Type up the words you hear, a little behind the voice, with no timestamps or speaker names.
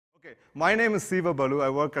Okay, my name is Siva Balu. I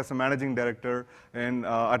work as a managing director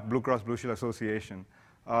at Blue Cross Blue Shield Association.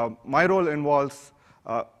 My role involves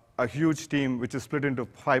a huge team which is split into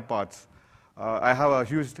 5 parts. I have a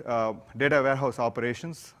huge data warehouse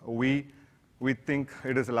operations. We think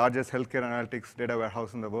it is the largest healthcare analytics data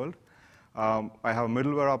warehouse in the world. I have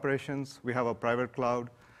middleware operations. We have a private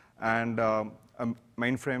cloud and a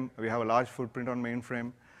mainframe. We have a large footprint on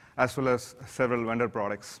mainframe, as well as several vendor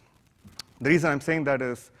products. The reason I'm saying that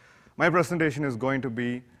is my presentation is going to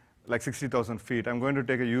be like 60,000 feet. I'm going to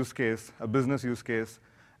take a use case, a business use case,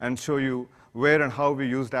 and show you where and how we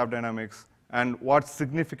used AppDynamics and what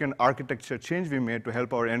significant architecture change we made to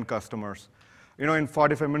help our end customers. You know, in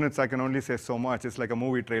 45 minutes, I can only say so much. It's like a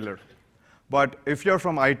movie trailer. But if you're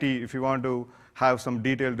from IT, if you want to have some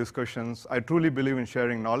detailed discussions, I truly believe in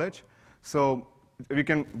sharing knowledge. So we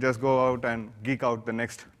can just go out and geek out the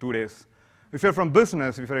next 2 days. If you're from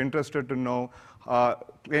business, if you're interested to know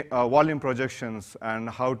volume projections and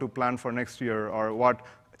how to plan for next year or what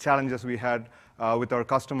challenges we had with our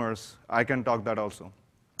customers, I can talk that also.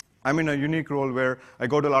 I'm in a unique role where I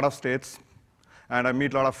go to a lot of states and I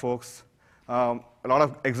meet a lot of folks, a lot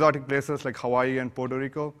of exotic places like Hawaii and Puerto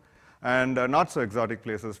Rico, and not so exotic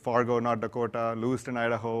places, Fargo, North Dakota, Lewiston,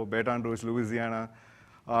 Idaho, Baton Rouge, Louisiana.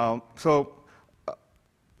 So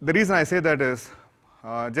the reason I say that is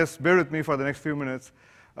just bear with me for the next few minutes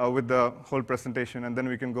with the whole presentation, and then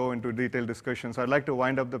we can go into detailed discussion. So I'd like to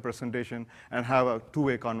wind up the presentation and have a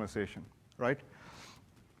two-way conversation, right?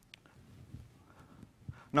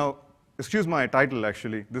 Now, excuse my title,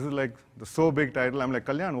 actually. This is like the so big title. I'm like,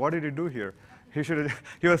 Kalyan, what did you do here?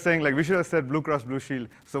 He was saying, like, we should have said Blue Cross Blue Shield,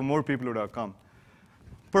 so more people would have come.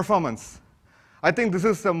 Performance. I think this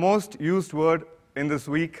is the most used word in this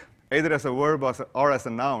week, either as a verb or as a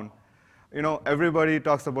noun. You know, everybody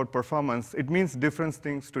talks about performance. It means different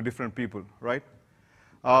things to different people, right?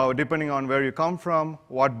 Depending on where you come from,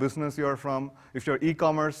 what business you're from. If you're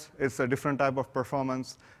e-commerce, it's a different type of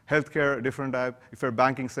performance. Healthcare, a different type. If you're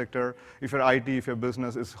banking sector, if you're IT, if you're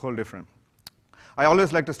business, it's whole different. I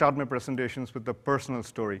always like to start my presentations with a personal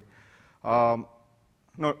story.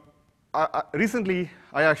 Recently,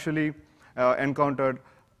 I actually encountered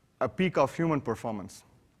a peak of human performance.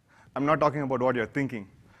 I'm not talking about what you're thinking.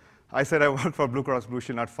 I said I work for Blue Cross Blue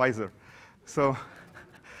Shield, not Pfizer. So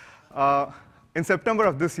in September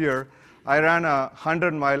of this year, I ran a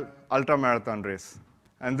 100-mile ultra-marathon race.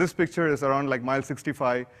 And this picture is around like mile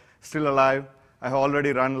 65, still alive. I have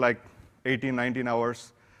already run like 18, 19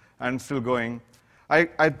 hours, and still going.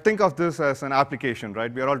 I think of this as an application,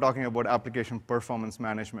 right? We are all talking about application performance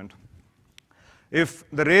management. If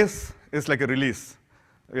the race is like a release,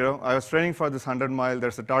 you know, I was training for this 100-mile.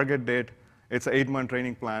 There's a target date. It's an 8-month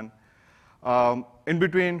training plan. In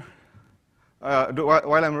between,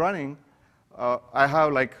 while I'm running, I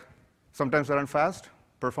have like, sometimes I run fast,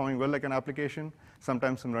 performing well like an application.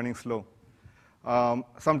 Sometimes I'm running slow.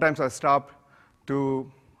 Sometimes I stop to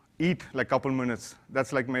eat like a couple minutes.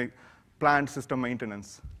 That's like my planned system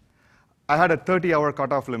maintenance. I had a 30-hour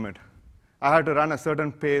cutoff limit. I had to run a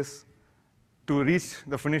certain pace to reach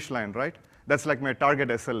the finish line, right? That's like my target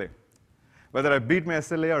SLA. Whether I beat my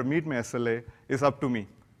SLA or meet my SLA is up to me.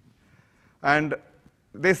 And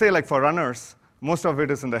they say, like, for runners, most of it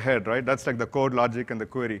is in the head, right? That's like the code logic and the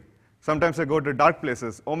query. Sometimes I go to dark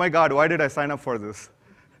places. Oh my God, why did I sign up for this?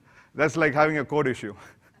 That's like having a code issue.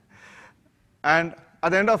 And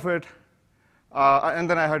at the end of it, and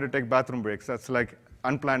then I had to take bathroom breaks. That's like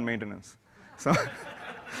unplanned maintenance. So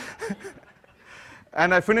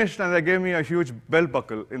and I finished, and they gave me a huge belt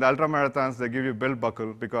buckle. In the ultramarathons, they give you a belt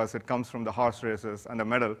buckle because it comes from the horse races and the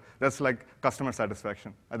medal. That's like customer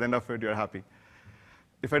satisfaction. At the end of it, you're happy.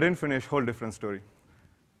 If I didn't finish, whole different story.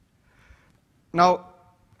 Now,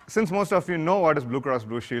 since most of you know what is Blue Cross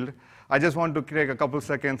Blue Shield, I just want to take a couple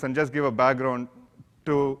seconds and just give a background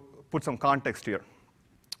to put some context here.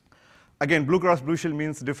 Again, Blue Cross Blue Shield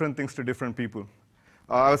means different things to different people.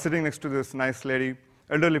 I was sitting next to this nice lady,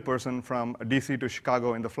 elderly person from DC to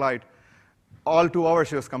Chicago in the flight. All 2 hours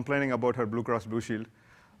she was complaining about her Blue Cross Blue Shield.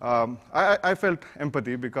 I felt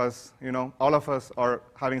empathy because, you know, all of us are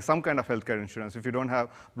having some kind of healthcare insurance. If you don't have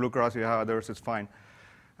Blue Cross, you have others, it's fine.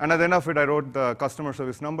 And at the end of it, I wrote the customer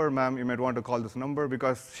service number. Ma'am, you might want to call this number,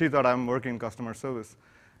 because she thought I'm working in customer service.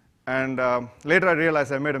 And later I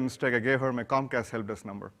realized I made a mistake. I gave her my Comcast help desk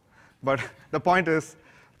number. But the point is,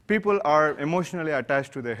 people are emotionally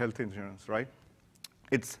attached to their health insurance, right?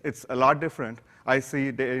 It's a lot different. I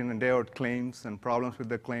see day in and day out claims and problems with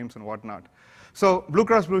the claims and whatnot. So Blue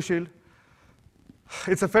Cross Blue Shield,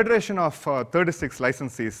 it's a federation of 36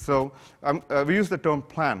 licensees. So we use the term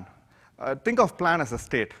plan. Think of plan as a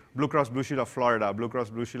state. Blue Cross Blue Shield of Florida, Blue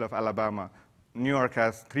Cross Blue Shield of Alabama. New York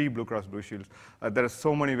has 3 Blue Cross Blue Shields. There are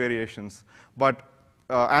so many variations. But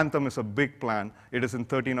Anthem is a big plan. It is in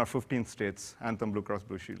 13 or 15 states, Anthem Blue Cross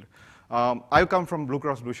Blue Shield. I come from Blue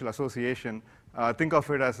Cross Blue Shield Association. Think of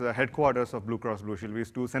it as the headquarters of Blue Cross Blue Shield. We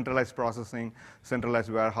do centralized processing, centralized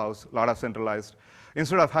warehouse, a lot of centralized.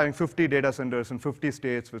 Instead of having 50 data centers in 50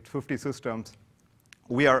 states with 50 systems,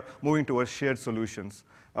 we are moving towards shared solutions.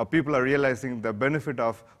 People are realizing the benefit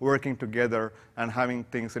of working together and having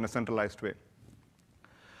things in a centralized way.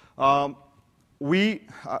 We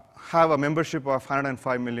have a membership of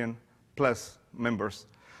 105 million plus members.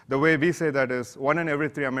 The way we say that is 1 in every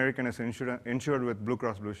 3 Americans is insured with Blue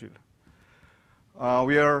Cross Blue Shield.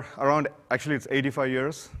 We are around, actually it's 85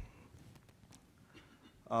 years,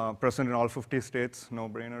 present in all 50 states, no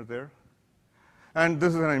brainer there. And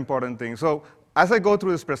this is an important thing. So as I go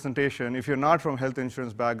through this presentation, if you're not from health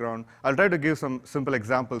insurance background, I'll try to give some simple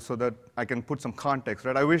examples so that I can put some context,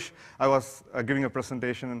 right? I wish I was giving a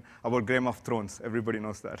presentation about Game of Thrones. Everybody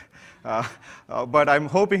knows that. But I'm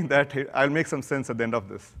hoping that I'll make some sense at the end of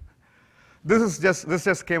this. This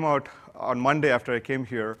just came out on Monday after I came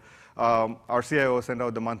here. Our CIO sent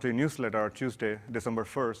out the monthly newsletter on Tuesday, December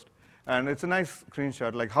 1st. And it's a nice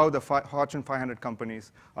screenshot, like how the Fortune 500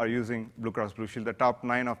 companies are using Blue Cross Blue Shield. The top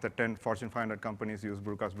 9 of the 10 Fortune 500 companies use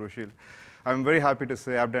Blue Cross Blue Shield. I'm very happy to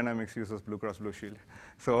say AppDynamics uses Blue Cross Blue Shield.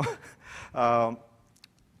 So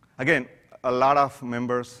again, a lot of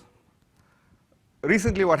members.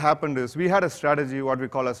 Recently what happened is we had a strategy, what we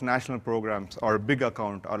call as national programs, or big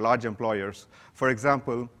account, or large employers. For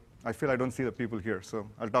example, I feel I don't see the people here, so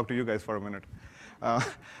I'll talk to you guys for a minute.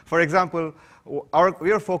 For example,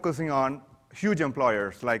 we are focusing on huge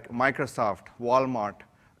employers like Microsoft, Walmart,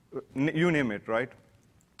 you name it, right?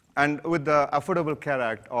 And with the Affordable Care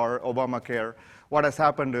Act or Obamacare, what has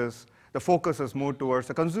happened is the focus has moved towards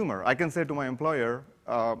the consumer. I can say to my employer,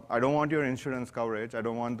 I don't want your insurance coverage. I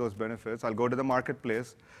don't want those benefits. I'll go to the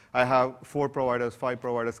marketplace. I have 4 providers, 5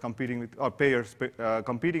 providers competing with, or payers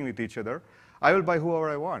competing with each other. I will buy whoever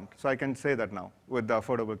I want. So I can say that now with the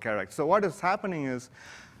Affordable Care Act. So what is happening is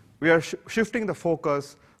we are shifting the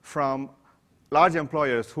focus from large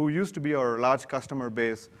employers who used to be our large customer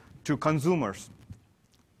base to consumers.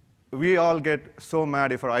 We all get so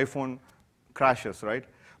mad if our iPhone crashes, right?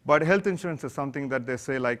 But health insurance is something that they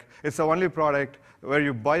say, like, it's the only product where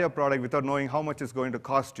you buy a product without knowing how much it's going to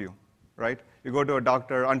cost you, right? You go to a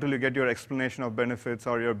doctor until you get your explanation of benefits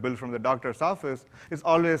or your bill from the doctor's office. It's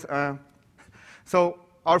always, So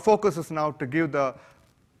our focus is now to give the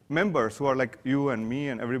members who are like you and me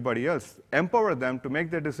and everybody else, empower them to make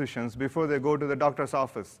their decisions before they go to the doctor's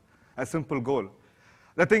office. A simple goal.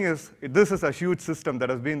 The thing is, this is a huge system that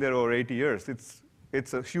has been there over 80 years.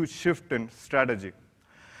 It's a huge shift in strategy.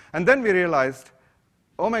 And then we realized,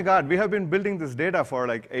 oh my God, we have been building this data for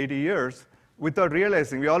like 80 years without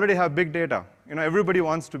realizing we already have big data. You know, everybody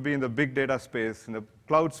wants to be in the big data space, in the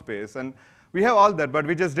cloud space. And we have all that, but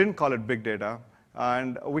we just didn't call it big data.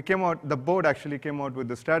 And we came out, the board actually came out with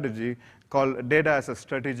the strategy called data as a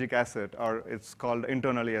strategic asset, or it's called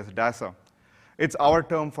internally as DASA. It's our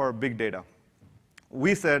term for big data.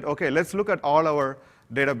 We said, okay, let's look at all our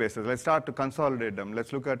databases. Let's start to consolidate them.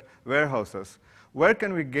 Let's look at warehouses. Where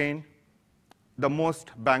can we gain the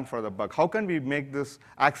most bang for the buck? How can we make this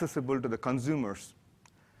accessible to the consumers?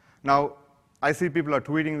 Now, I see people are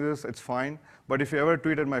tweeting this, it's fine. But if you ever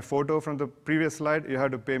tweeted my photo from the previous slide, you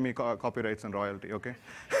have to pay me copyrights and royalty, okay?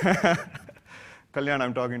 Kalyan,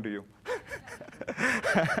 I'm talking to you.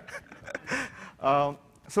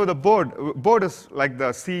 So the board is like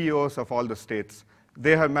the CEOs of all the states.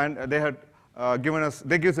 They give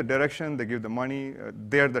the direction, they give the money,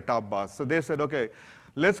 they're the top boss. So they said, okay,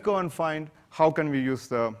 let's go and find how can we use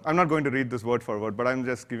the, I'm not going to read this word for word, but I'm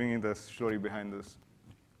just giving you the story behind this.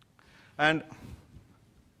 And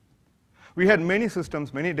we had many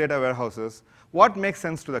systems, many data warehouses. What makes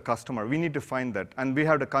sense to the customer? We need to find that, and we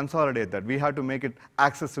have to consolidate that. We have to make it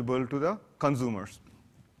accessible to the consumers.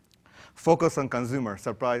 Focus on consumer,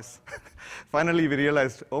 surprise. Finally, we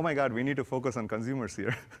realized, oh my God, we need to focus on consumers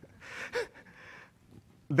here.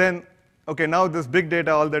 Then, okay, now this big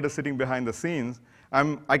data, all that is sitting behind the scenes.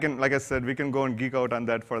 Like I said, we can go and geek out on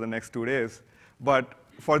that for the next 2 days. But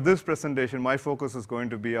for this presentation, my focus is going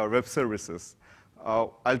to be our web services.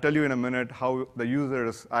 I'll tell you in a minute how the user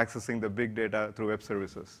is accessing the big data through web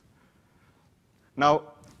services. Now,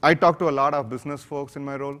 I talk to a lot of business folks in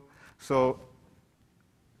my role. So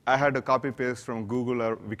I had to copy paste from Google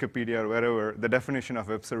or Wikipedia or wherever the definition of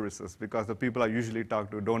web services, because the people I usually talk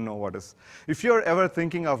to don't know what is. If you're ever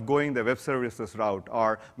thinking of going the web services route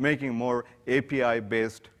or making more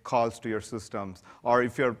API-based calls to your systems, or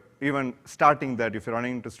if you're even starting that, if you're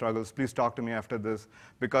running into struggles, please talk to me after this,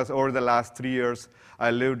 because over the last 3 years, I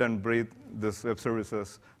lived and breathed this web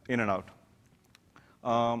services in and out.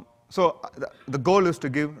 So the goal is to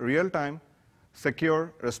give real-time,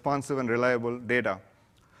 secure, responsive, and reliable data.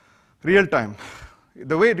 Real time.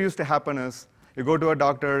 The way it used to happen is you go to a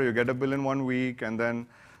doctor, you get a bill in 1 week, and then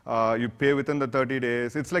you pay within the 30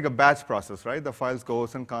 days. It's like a batch process, right? The files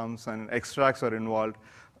goes and comes, and extracts are involved.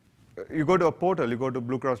 You go to a portal, you go to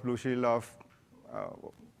Blue Cross Blue Shield of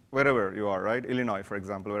wherever you are, right? Illinois, for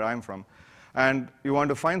example, where I'm from. And you want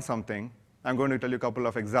to find something. I'm going to tell you a couple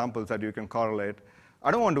of examples that you can correlate. I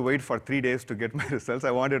don't want to wait for 3 days to get my results. I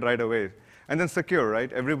want it right away. And then secure,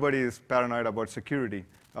 right? Everybody is paranoid about security.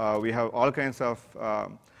 We have all kinds of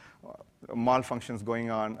malfunctions going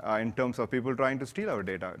on in terms of people trying to steal our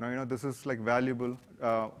data. Now, this is like valuable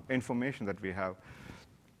information that we have.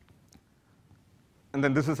 And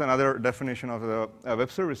then this is another definition of the web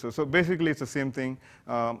services. So basically, it's the same thing.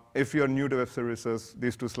 If you're new to web services,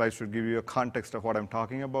 these 2 slides should give you a context of what I'm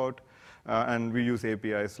talking about. And we use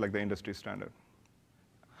APIs like the industry standard.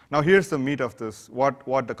 Now, here's the meat of this,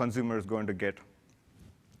 what the consumer is going to get.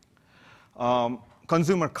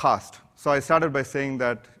 Consumer cost. So I started by saying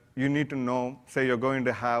that you need to know, say you're going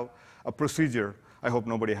to have a procedure. I hope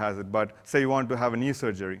nobody has it, but say you want to have a knee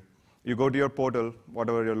surgery. You go to your portal,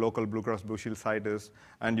 whatever your local Blue Cross Blue Shield site is,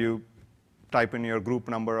 and you type in your group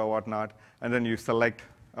number or whatnot, and then you select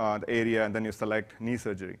the area, and then you select knee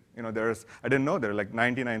surgery. I didn't know there are like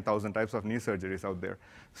 99,000 types of knee surgeries out there.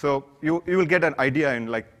 So you will get an idea in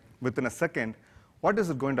like within a second, what is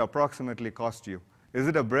it going to approximately cost you? Is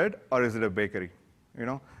it a bread or is it a bakery?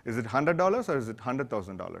 Is it $100 or is it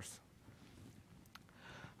 $100,000?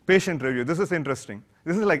 Patient review. This is interesting.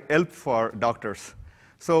 This is like help for doctors.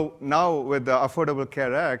 So now with the Affordable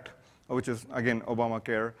Care Act, which is, again,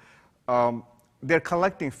 Obamacare, they're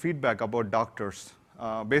collecting feedback about doctors.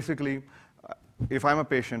 Basically, if I'm a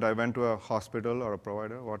patient, I went to a hospital or a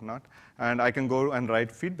provider or whatnot, and I can go and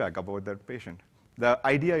write feedback about that patient. The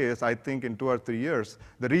idea is, I think in 2 or 3 years,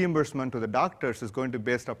 the reimbursement to the doctors is going to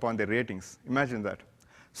be based upon their ratings. Imagine that.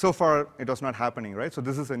 So far, it was not happening, right? So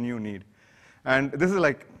this is a new need. And this is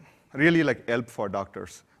like really like help for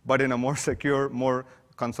doctors, but in a more secure, more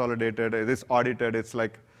consolidated. It is audited. It's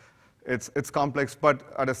like, it's complex, but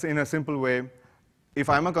in a simple way, if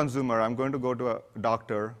I'm a consumer, I'm going to go to a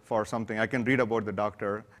doctor for something. I can read about the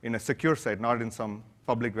doctor in a secure site, not in some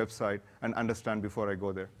public website, and understand before I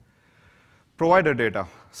go there. Provider data.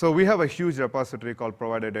 So we have a huge repository called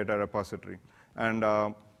Provider Data Repository. And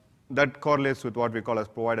that correlates with what we call as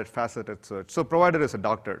provider faceted search. So provider is a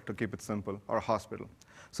doctor, to keep it simple, or a hospital.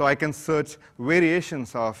 So I can search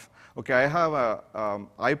variations of, OK, I have an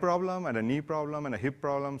eye problem and a knee problem and a hip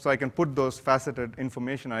problem. So I can put those faceted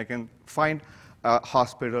information. I can find a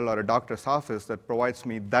hospital or a doctor's office that provides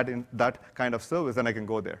me that kind of service, and I can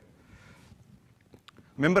go there.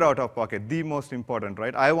 Member out of pocket, the most important,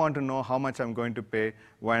 right? I want to know how much I'm going to pay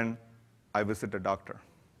when I visit a doctor.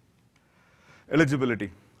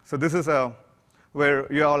 Eligibility. So this is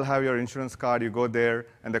where you all have your insurance card. You go there,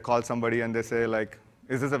 and they call somebody, and they say, like,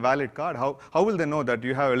 is this a valid card? How will they know that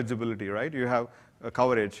you have eligibility, right? You have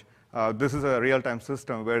coverage. This is a real-time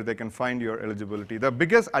system where they can find your eligibility. The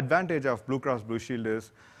biggest advantage of Blue Cross Blue Shield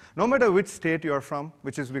is no matter which state you're from,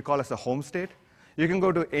 which is we call as a home state, you can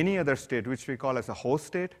go to any other state, which we call as a host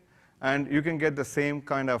state, and you can get the same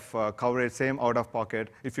kind of coverage, same out-of-pocket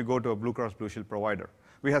if you go to a Blue Cross Blue Shield provider.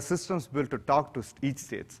 We have systems built to talk to each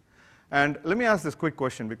state. And let me ask this quick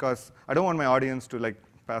question, because I don't want my audience to like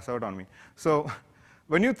pass out on me. So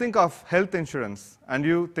when you think of health insurance and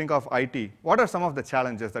you think of IT, what are some of the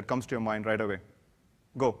challenges that comes to your mind right away?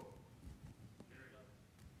 Go.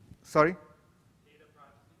 Sorry?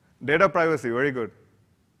 Data privacy, very good.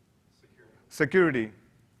 Security.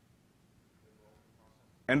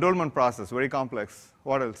 Enrollment process, very complex.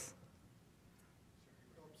 What else?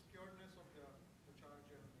 Secureness of the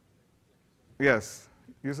charge. Yes.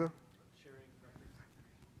 User?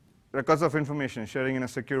 Records of information, sharing in a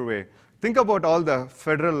secure way. Think about all the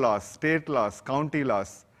federal laws, state laws, county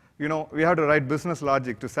laws. We have to write business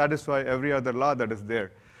logic to satisfy every other law that is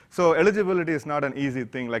there. So eligibility is not an easy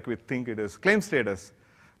thing like we think it is. Claim status.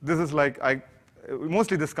 This is like,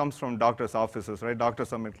 mostly this comes from doctors' offices, right? Doctors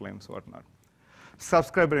submit claims, whatnot.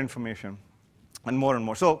 Subscriber information, and more and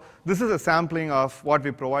more. So this is a sampling of what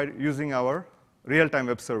we provide using our real-time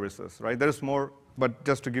web services, right? There is more but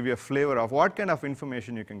just to give you a flavor of what kind of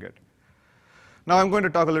information you can get. Now I'm going to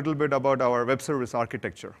talk a little bit about our web service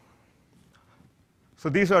architecture. So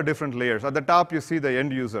these are different layers. At the top, you see the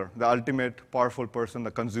end user, the ultimate powerful person, the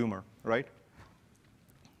consumer, right?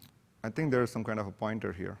 I think there is some kind of a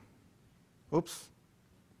pointer here. Oops.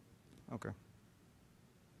 OK.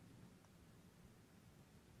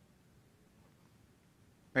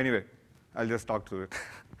 Anyway, I'll just talk to it.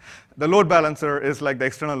 The load balancer is like the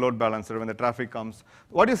external load balancer when the traffic comes.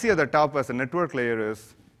 What you see at the top as a network layer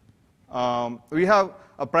is we have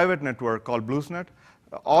a private network called BlueSnet.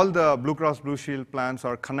 All the Blue Cross Blue Shield plans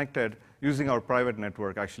are connected using our private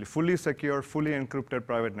network, actually, fully secure, fully encrypted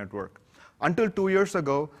private network. Until 2 years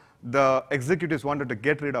ago, the executives wanted to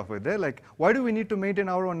get rid of it. They're like, why do we need to maintain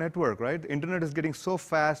our own network, right? The internet is getting so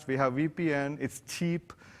fast. We have VPN. It's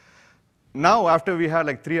cheap. Now, after we had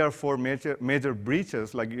like 3 or 4 major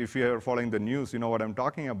breaches, like if you are following the news, you know what I'm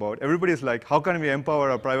talking about. Everybody's like, how can we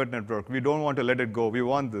empower our private network? We don't want to let it go. We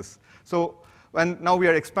want this. So now we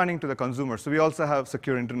are expanding to the consumer. So we also have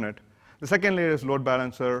secure internet. The second layer is load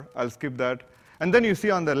balancer. I'll skip that. And then you see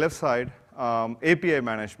on the left side, API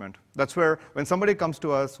management. That's where when somebody comes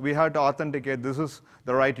to us, we have to authenticate this is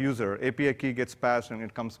the right user. API key gets passed and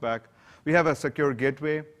it comes back. We have a secure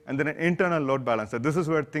gateway, and then an internal load balancer. This is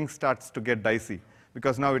where things starts to get dicey,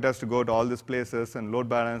 because now it has to go to all these places and load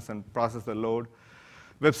balance and process the load.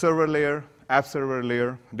 Web server layer, app server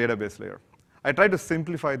layer, database layer. I try to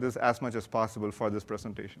simplify this as much as possible for this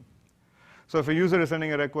presentation. So if a user is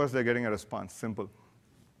sending a request, they're getting a response, simple.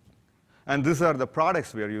 And these are the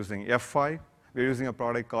products we are using. F5, we're using a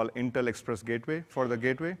product called Intel Express Gateway for the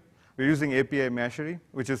gateway. We're using API Mashery,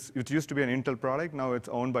 which used to be an Intel product. Now it's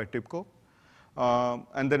owned by TIBCO.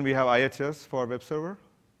 And then we have IHS for web server.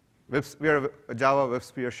 We are a Java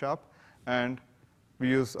WebSphere shop. And we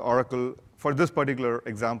use Oracle, for this particular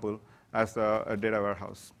example, as a data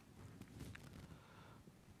warehouse.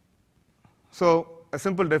 So a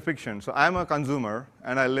simple depiction. So I'm a consumer,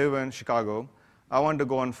 and I live in Chicago. I want to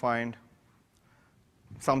go and find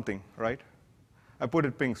something, right? I put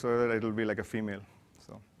it pink so that it'll be like a female.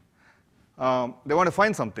 So they want to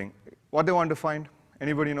find something. What they want to find?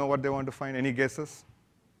 Anybody know what they want to find? Any guesses?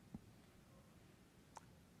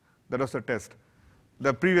 That was the test.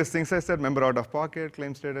 The previous things I said, member out of pocket,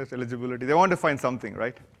 claim status, eligibility. They want to find something,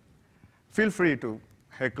 right? Feel free to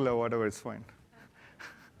heckle or whatever, it's fine.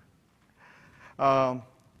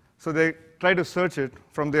 So they try to search it.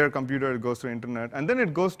 From their computer, it goes to internet. And then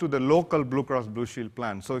it goes to the local Blue Cross Blue Shield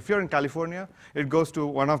plan. So if you're in California, it goes to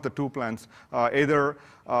one of the 2 plans, either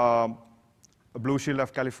Blue Shield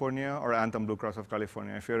of California or Anthem Blue Cross of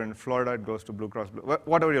California. If you're in Florida, it goes to Blue Cross,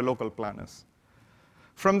 whatever your local plan is.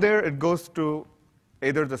 From there, it goes to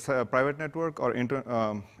either the private network or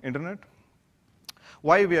internet.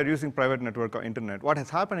 Why we are using private network or internet? What is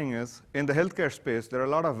happening is, in the healthcare space, there are a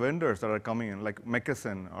lot of vendors that are coming in, like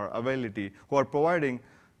McKesson or Availity, who are providing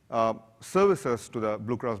services to the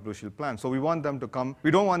Blue Cross Blue Shield plan. So we want them to come. We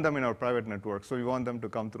don't want them in our private network, so we want them to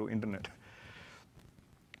come through internet.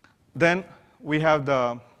 Then we have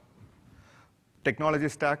the technology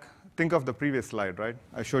stack. Think of the previous slide, right?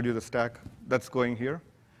 I showed you the stack. That's going here.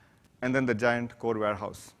 And then the giant core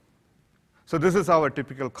warehouse. So this is how a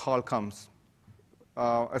typical call comes.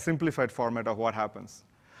 A simplified format of what happens.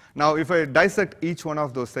 Now, if I dissect each one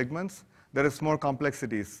of those segments, there is more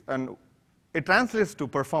complexities. And it translates to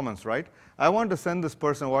performance, right? I want to send this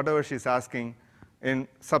person whatever she's asking in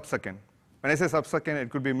sub-second. When I say sub-second, it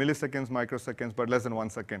could be milliseconds, microseconds, but less than 1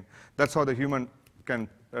 second. That's how the human can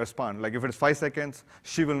respond. Like if it's 5 seconds,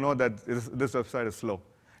 she will know that this website is slow.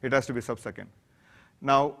 It has to be sub-second.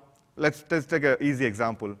 Now, let's take an easy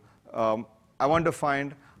example. I want to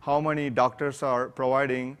find how many doctors are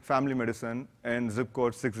providing family medicine in zip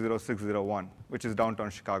code 60601, which is downtown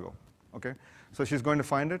Chicago. Okay? So she's going to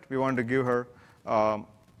find it. We want to give her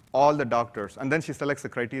all the doctors. And then she selects the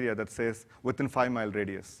criteria that says within 5-mile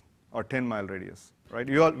radius or 10-mile radius. Right?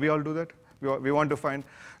 We all do that? We want to find,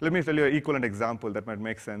 let me tell you an equivalent example that might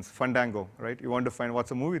make sense. Fandango, right? You want to find what's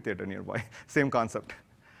a movie theater nearby. Same concept.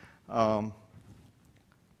 Now,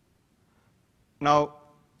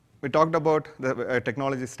 we talked about the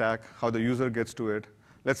technology stack, how the user gets to it.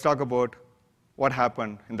 Let's talk about what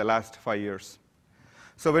happened in the last 5 years.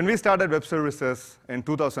 So when we started web services in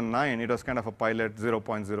 2009, it was kind of a pilot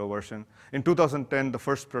 0.0 version. In 2010, the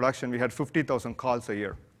first production, we had 50,000 calls a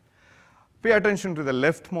year. Pay attention to the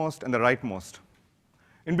leftmost and the rightmost.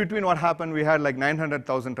 In between what happened, we had like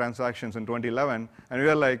 900,000 transactions in 2011, and we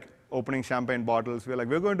were like opening champagne bottles. We were like,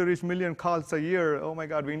 we're going to reach 1 million calls a year. Oh my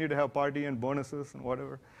God, we need to have party and bonuses and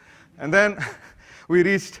whatever. And then we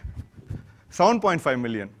reached 7.5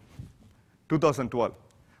 million. 2012.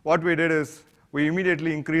 What we did is we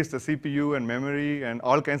immediately increased the CPU and memory and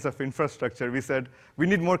all kinds of infrastructure. We said, we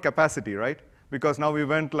need more capacity, right? Because now we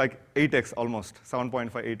went like 8x almost,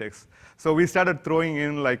 7.5, 8x. So we started throwing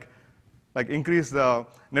in like increase the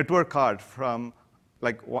network card from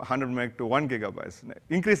like 100 meg to 1 gigabytes.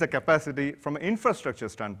 Increase the capacity from an infrastructure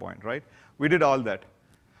standpoint, right? We did all that.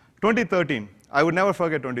 2013, I would never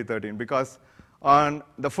forget 2013 because on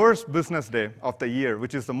the first business day of the year,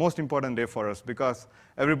 which is the most important day for us because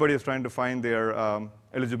everybody is trying to find their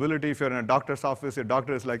eligibility. If you're in a doctor's office, your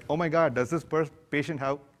doctor is like, oh my God, does this patient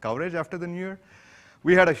have coverage after the new year?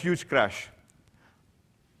 We had a huge crash.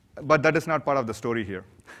 But that is not part of the story here.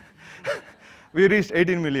 We reached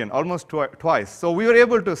 18 million, almost twice. So we were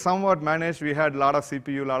able to somewhat manage. We had a lot of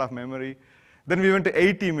CPU, a lot of memory. Then we went to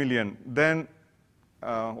 80 million. Then,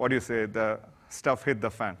 what do you say, the stuff hit the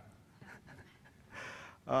fan.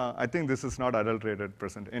 I think this is not adulterated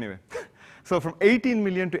percent. Anyway, so from 18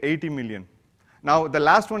 million to 80 million. Now, the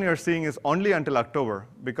last one you're seeing is only until October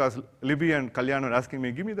because Libby and Kalyan are asking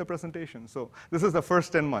me, give me the presentation. So this is the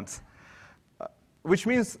first 10 months, which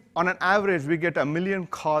means on an average, we get 1 million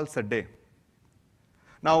calls a day.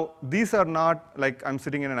 Now, these are not like I'm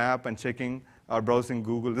sitting in an app and checking or browsing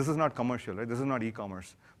Google. This is not commercial, right? This is not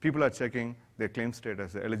e-commerce. People are checking their claim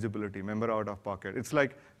status, their eligibility, member out of pocket. It's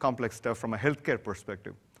like complex stuff from a healthcare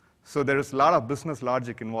perspective. So there is a lot of business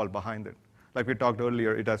logic involved behind it. Like we talked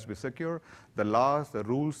earlier, it has to be secure, the laws, the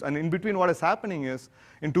rules, and in between what is happening is,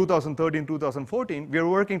 in 2013, 2014, we are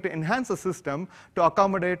working to enhance the system to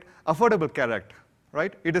accommodate Affordable Care Act,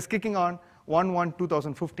 right? It is kicking on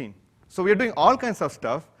 1/1/2015. So we are doing all kinds of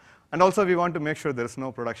stuff, and also we want to make sure there is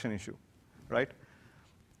no production issue, right?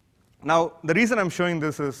 Now, the reason I'm showing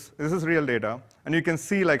this is real data, and you can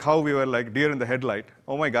see like how we were like deer in the headlight.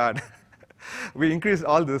 Oh my God. We increased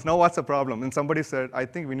all this. Now what's the problem? And somebody said, I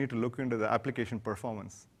think we need to look into the application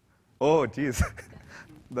performance. Oh, geez.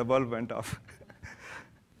 The bulb went off.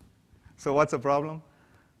 So what's the problem?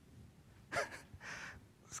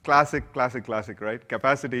 It's classic, right?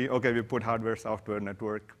 Capacity, OK, we put hardware, software,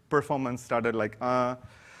 network. Performance started like,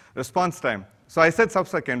 response time. So I said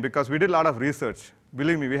sub-second because we did a lot of research.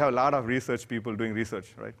 Believe me, we have a lot of research people doing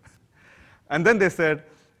research, right? And then they said,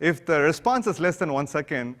 if the response is less than 1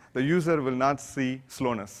 second, the user will not see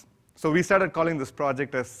slowness. So we started calling this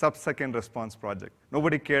project a sub-second response project.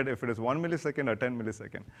 Nobody cared if it is 1 millisecond or 10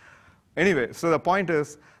 milliseconds. Anyway, so the point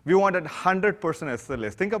is, we wanted 100%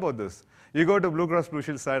 SLAs. Think about this. You go to Blue Cross Blue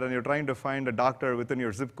Shield site and you're trying to find a doctor within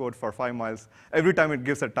your zip code for 5 miles. Every time it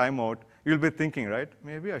gives a timeout, you'll be thinking, right?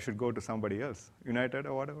 Maybe I should go to somebody else, United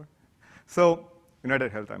or whatever. So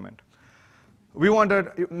United Health, I meant. We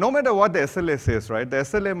wanted, no matter what the SLA says, right? The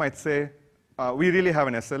SLA might say, we really have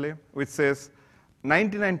an SLA, which says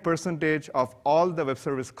 99% of all the web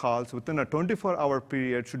service calls within a 24-hour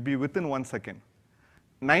period should be within 1 second.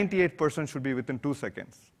 98% should be within 2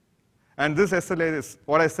 seconds. And this SLA is,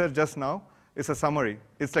 what I said just now, is a summary.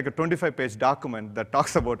 It's like a 25-page document that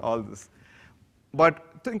talks about all this.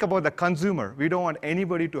 But think about the consumer. We don't want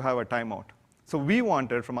anybody to have a timeout. So we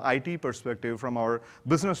wanted, from an IT perspective, from our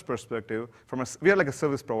business perspective, we are like a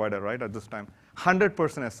service provider, right, at this time, 100%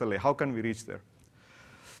 SLA. How can we reach there?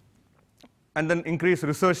 And then increase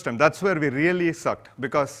research time. That's where we really sucked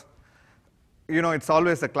because, you know, it's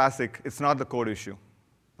always a classic. It's not the code issue.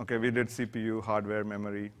 Okay, we did CPU, hardware,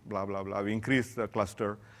 memory, blah, blah, blah. We increased the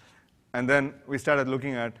cluster. And then we started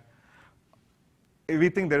looking at, we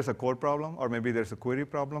think there's a code problem, or maybe there's a query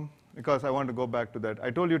problem. Because I want to go back to that.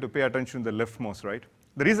 I told you to pay attention to the leftmost, right?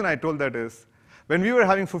 The reason I told that is, when we were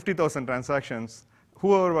having 50,000 transactions,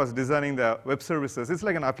 whoever was designing the web services, it's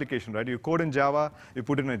like an application, right? You code in Java, you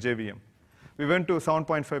put in a JVM. We went to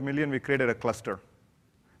 7.5 million, we created a cluster,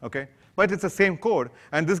 okay? But it's the same code,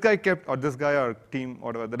 and this guy kept, or this guy or team,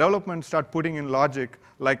 whatever, the development start putting in logic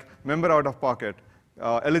like member out of pocket,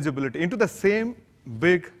 eligibility, into the same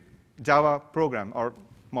big Java program or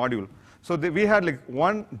module. So we had like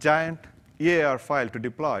one giant EAR file to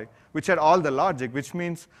deploy, which had all the logic, which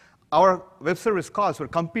means our web service calls were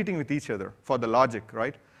competing with each other for the logic,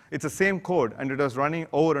 right? It's the same code, and it was running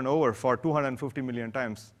over and over for 250 million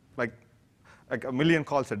times, like 1 million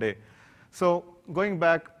calls a day. So going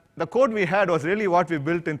back, the code we had was really what we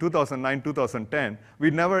built in 2009, 2010.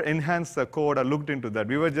 We never enhanced the code or looked into that.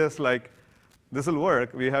 We were just like, this will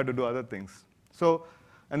work. We have to do other things. So,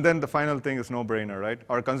 and then the final thing is no-brainer, right?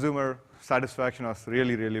 Our consumer satisfaction was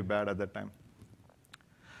really, really bad at that time.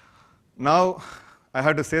 Now, I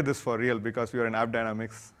have to say this for real because we are an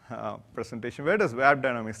AppDynamics presentation. Where does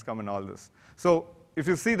AppDynamics come in all this? So if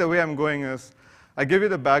you see the way I'm going is, I give you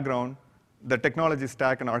the background, the technology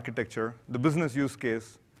stack and architecture, the business use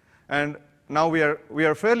case, and now we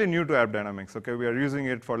are fairly new to AppDynamics. Okay, we are using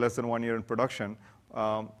it for less than 1 year in production.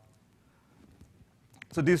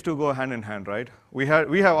 So these two go hand in hand, right? We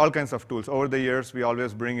have all kinds of tools. Over the years, we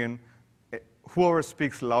always bring in whoever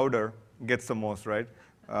speaks louder gets the most, right?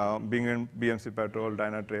 Being in BMC Patrol,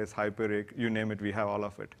 Dynatrace, Hyperic, you name it, we have all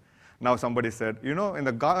of it. Now somebody said, you know, in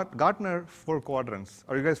the Gartner 4 quadrants,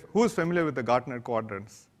 are you guys, who's familiar with the Gartner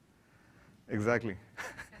quadrants? Exactly.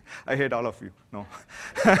 I hate all of you. No.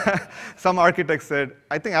 Some architect said,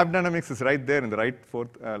 I think AppDynamics is right there in the right fourth,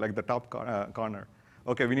 like the top corner.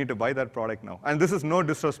 Okay, we need to buy that product now. And this is no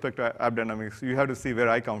disrespect to AppDynamics. You have to see where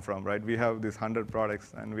I come from, right? We have these 100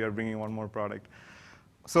 products, and we are bringing one more product.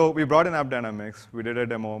 So we brought in AppDynamics, we did a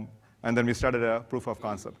demo, and then we started a proof of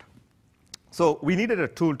concept. So we needed a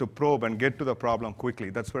tool to probe and get to the problem quickly.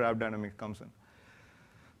 That's where AppDynamics comes in.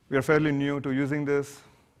 We are fairly new to using this.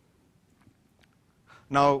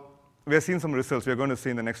 Now, we have seen some results. We're going to see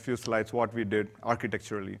in the next few slides what we did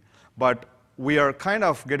architecturally. But we are kind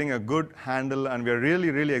of getting a good handle, and we are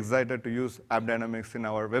really, really excited to use AppDynamics in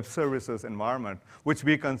our web services environment, which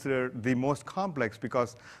we consider the most complex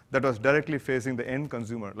because that was directly facing the end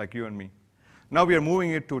consumer, like you and me. Now we are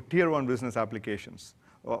moving it to tier 1 business applications.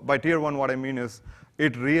 By tier 1, what I mean is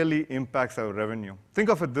it really impacts our revenue. Think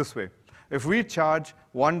of it this way. If we charge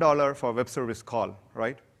 $1 for a web service call,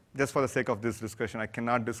 right? Just for the sake of this discussion, I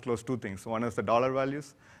cannot disclose 2 things. One is the dollar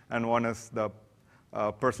values, and one is the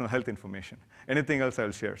personal health information. Anything else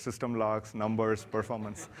I'll share, system logs, numbers,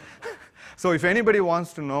 performance. So if anybody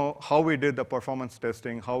wants to know how we did the performance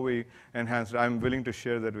testing, how we enhanced, I'm willing to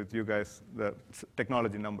share that with you guys, the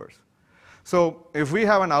technology numbers. So if we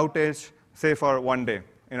have an outage, say for 1 day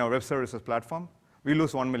in our web services platform, we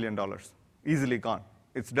lose $1 million, easily gone.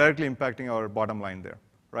 It's directly impacting our bottom line there,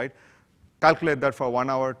 right? Calculate that for 1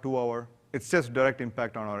 hour, 2 hour. It's just direct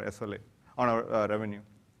impact on our SLA, on our revenue.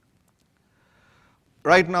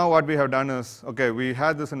 Right now, what we have done is, okay, we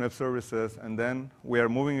had this in web services, and then we are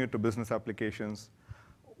moving it to business applications.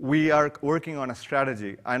 We are working on a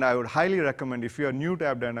strategy, and I would highly recommend if you are new to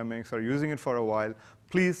AppDynamics or using it for a while,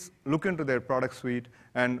 please look into their product suite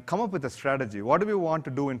and come up with a strategy. What do we want to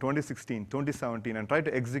do in 2016, 2017, and try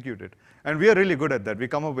to execute it? And we are really good at that. We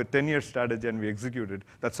come up with 10-year strategy, and we execute it.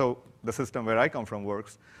 That's how the system where I come from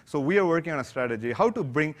works. So we are working on a strategy, how to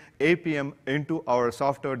bring APM into our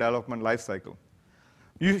software development lifecycle.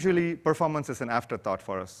 Usually, performance is an afterthought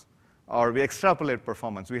for us, or we extrapolate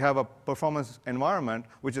performance. We have a performance environment,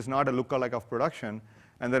 which is not a lookalike of production,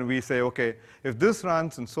 and then we say, okay, if this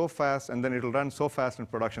runs and so fast, and then it'll run so fast in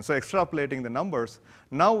production. So extrapolating the numbers,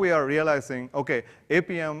 now we are realizing, okay,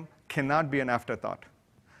 APM cannot be an afterthought.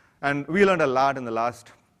 And we learned a lot in the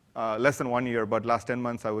last less than 1 year, but last 10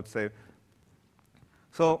 months, I would say.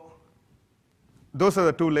 So those are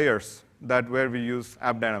the 2 layers that where we use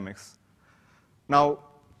AppDynamics. Now,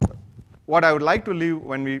 what I would like to leave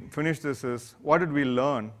when we finish this is, what did we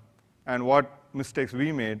learn and what mistakes we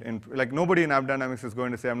made? And like, nobody in AppDynamics is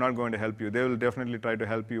going to say, I'm not going to help you. They will definitely try to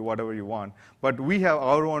help you whatever you want. But we have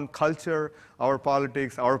our own culture, our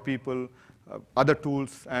politics, our people, other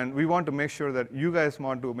tools, and we want to make sure that you guys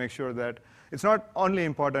want to make sure that it's not only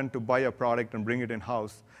important to buy a product and bring it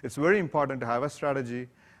in-house. It's very important to have a strategy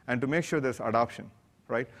and to make sure there's adoption,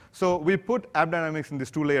 right? So we put AppDynamics in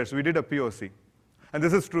these 2 layers. We did a POC. And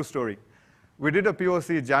this is a true story. We did a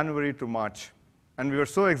POC January to March, and we were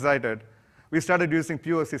so excited, we started using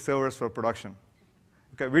POC servers for production.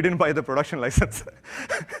 Okay, we didn't buy the production license.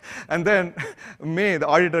 And then May, the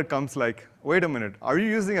auditor comes like, wait a minute, are you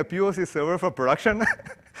using a POC server for production?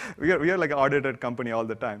 we are like an audited company all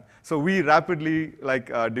the time. So we rapidly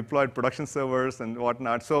deployed production servers and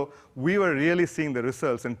whatnot. So we were really seeing the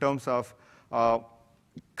results in terms of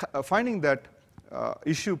finding that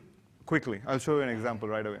issue quickly. I'll show you an example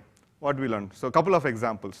right away. What we learned. So a couple of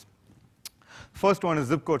examples. First one is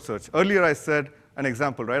zip code search. Earlier I said an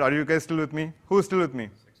example, right? Are you guys still with me? Who's still with me?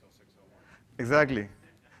 60601. Exactly.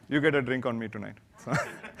 You get a drink on me tonight. So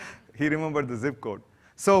he remembered the zip code.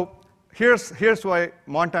 So here's why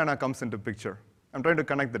Montana comes into picture. I'm trying to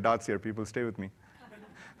connect the dots here. People, stay with me.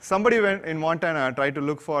 Somebody went in Montana, tried to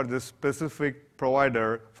look for this specific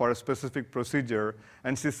provider for a specific procedure,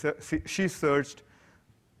 and she searched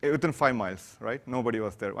within 5 miles, right? Nobody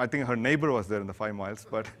was there. I think her neighbor was there in the 5 miles,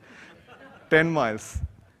 but 10 miles,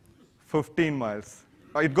 15 miles.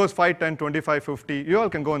 It goes 5, 10, 25, 50. You all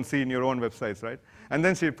can go and see in your own websites, right? And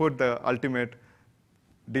then she put the ultimate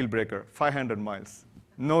deal breaker, 500 miles.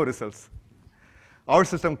 No results. Our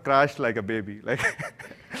system crashed like a baby.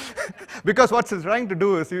 Because what it's trying to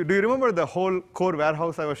do is, do you remember the whole core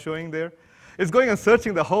warehouse I was showing there? It's going and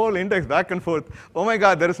searching the whole index back and forth. Oh my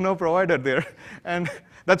God, there is no provider there. And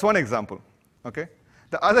that's one example. Okay?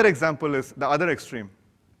 The other example is the other extreme.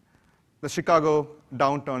 The Chicago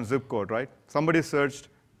downtown zip code, right? Somebody searched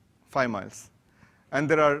 5 miles. And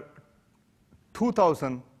there are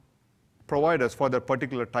 2,000 providers for that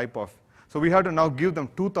particular type of. So we have to now give them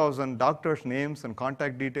 2,000 doctors' names and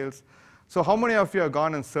contact details. So how many of you have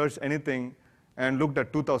gone and searched anything and looked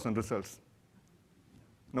at 2,000 results?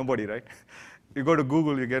 Nobody, right? You go to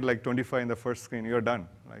Google, you get like 25 in the first screen, you're done,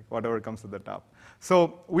 like whatever comes to the top.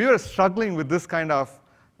 So we were struggling with this kind of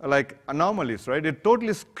like anomalies, right? It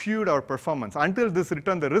totally skewed our performance. Until this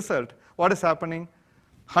returned the result, what is happening?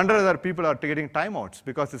 100 other people are getting timeouts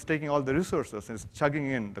because it's taking all the resources. It's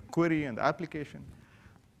chugging in the query and the application.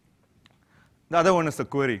 The other one is the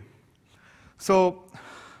query. So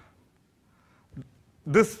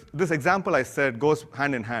this example I said goes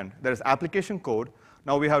hand in hand. There is application code.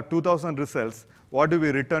 Now we have 2,000 results. What do we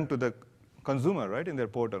return to the consumer, right, in their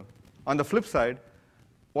portal? On the flip side,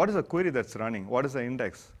 what is the query that's running? What is the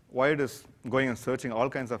index? Why it is going and searching all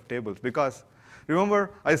kinds of tables? Because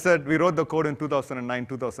remember, I said we wrote the code in 2009,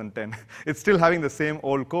 2010. It's still having the same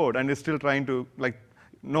old code, and it's still trying to, like,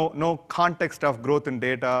 no context of growth in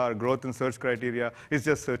data or growth in search criteria. It's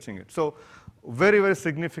just searching it. So very, very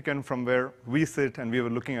significant from where we sit and we were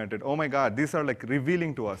looking at it. Oh my God, these are like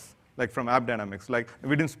revealing to us, like from AppDynamics. Like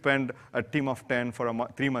we didn't spend a team of 10 for a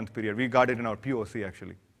 3-month period. We got it in our POC,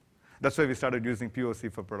 actually. That's why we started using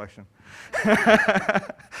POC for production.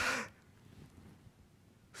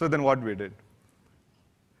 So then what we did?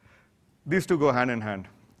 These two go hand in hand.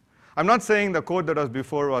 I'm not saying the code that was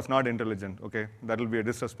before was not intelligent, okay? That will be a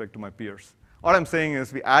disrespect to my peers. All I'm saying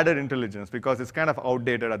is we added intelligence because it's kind of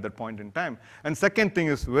outdated at that point in time. And second thing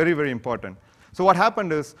is very, very important. So what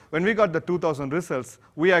happened is when we got the 2,000 results,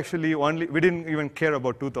 we didn't even care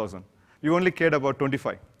about 2,000. We only cared about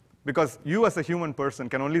 25. Because you as a human person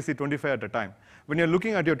can only see 25 at a time. When you're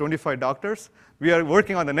looking at your 25 doctors, we are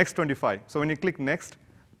working on the next 25. So when you click next,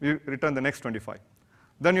 you return the next 25.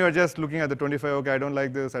 Then you are just looking at the 25, okay, I don't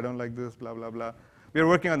like this, blah, blah, blah. We are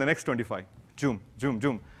working on the next 25. Zoom, zoom,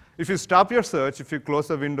 zoom. If you stop your search, if you close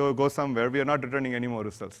the window, go somewhere, we are not returning any more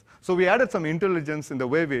results. So we added some intelligence in the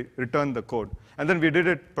way we return the code. And then we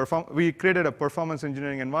created a performance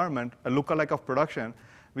engineering environment, a lookalike of production.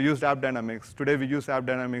 We used AppDynamics. Today we use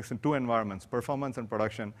AppDynamics in 2 environments, performance and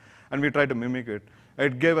production, and we tried to mimic it.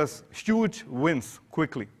 It gave us huge wins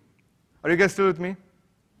quickly. Are you guys still with me?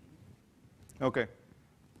 Okay.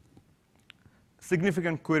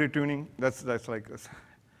 Significant query tuning, that's like this.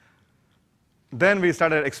 Then we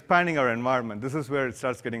started expanding our environment. This is where it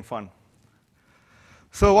starts getting fun.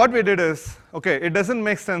 So what we did is, okay, it doesn't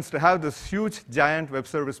make sense to have this huge, giant web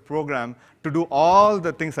service program to do all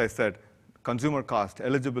the things I said. Consumer cost,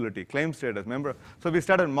 eligibility, claim status, remember? So we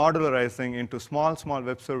started modularizing into small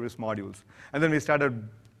web service modules. And then we started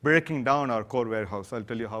breaking down our core warehouse. I'll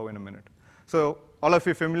tell you how in a minute. So all of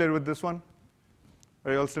you familiar with this one?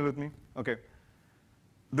 Are you all still with me? Okay.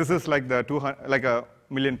 This is like like 1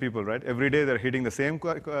 million people, right? Every day they're hitting the same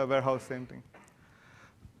warehouse, same thing.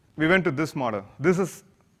 We went to this model. This is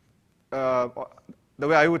the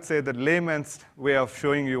way I would say the layman's way of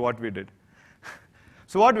showing you what we did.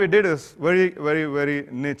 So what we did is very, very, very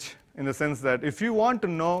niche in the sense that if you want to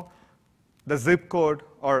know the zip code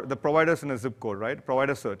or the providers in a zip code, right,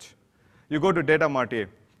 provider search, you go to Data Mart A.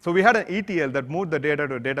 So we had an ETL that moved the data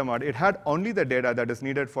to Data Mart. It had only the data that is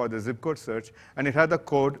needed for the zip code search, and it had the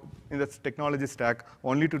code in the technology stack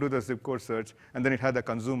only to do the zip code search, and then it had the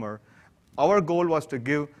consumer. Our goal was to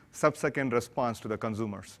give sub-second response to the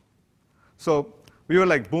consumers. So we were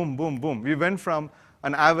like, boom, boom, boom. We went from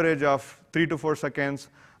an average of 3 to 4 seconds,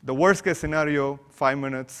 the worst case scenario, 5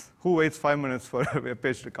 minutes. Who waits 5 minutes for a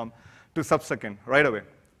page to come? To sub-second, right away.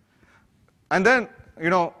 And then,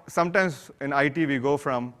 sometimes in IT we go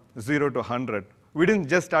from 0 to 100. We didn't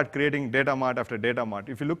just start creating data mart after data mart.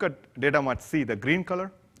 If you look at data mart C, the green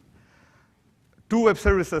color, 2 web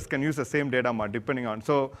services can use the same data mart depending on.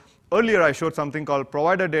 So earlier I showed something called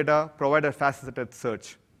provider data, provider faceted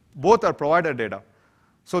search. Both are provider data.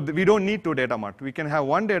 So we don't need 2 data mart. We can have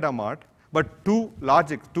 1 data mart, but 2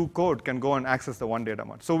 code can go and access the 1 data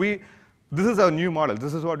mart. So this is our new model.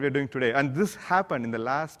 This is what we're doing today. And this happened in the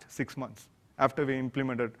last 6 months after we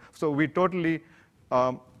implemented. So we totally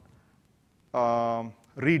redesigned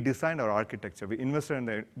our architecture. We invested in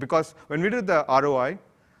it. Because when we did the ROI,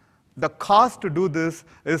 the cost to do this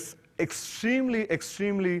is extremely,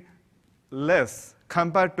 extremely less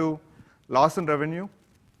compared to loss in revenue,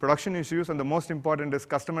 production issues, and the most important is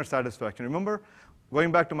customer satisfaction. Remember,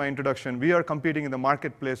 going back to my introduction, we are competing in the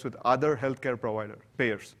marketplace with other healthcare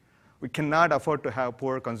payers. We cannot afford to have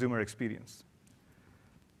poor consumer experience.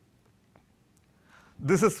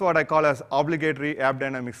 This is what I call as obligatory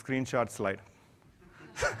AppDynamics screenshot slide.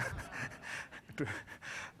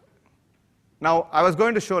 Now, I was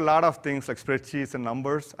going to show a lot of things like spreadsheets and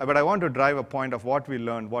numbers, but I want to drive a point of what we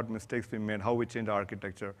learned, what mistakes we made, how we changed our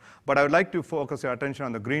architecture. But I would like to focus your attention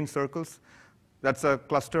on the green circles. That's a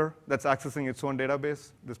cluster that's accessing its own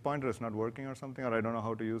database. This pointer is not working or something, or I don't know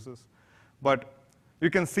how to use this. But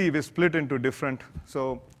you can see we split into different.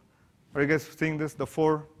 So are you guys seeing this? The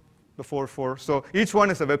four. So each one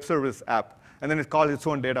is a web service app, and then it calls its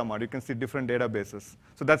own data mart. You can see different databases.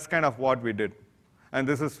 So that's kind of what we did. And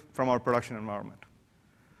this is from our production environment.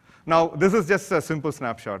 Now, this is just a simple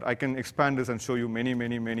snapshot. I can expand this and show you many,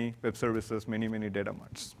 many, many web services, many, many data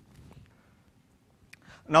marts.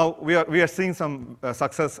 Now, we are seeing some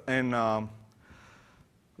success in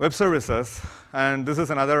web services. And this is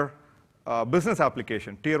another business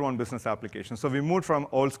application, tier 1 business application. So we moved from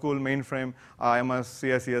old school mainframe, IMS,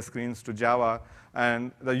 CSES screens to Java.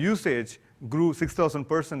 And the usage grew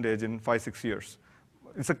 6,000% in 5-6 years.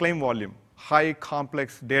 It's a claim volume. High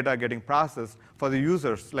complex data getting processed for the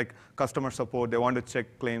users, like customer support, they want to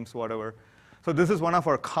check claims, whatever. So this is one of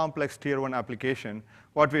our complex tier 1 application.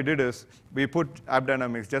 What we did is we put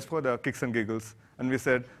AppDynamics just for the kicks and giggles, and we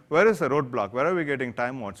said, where is the roadblock? Where are we getting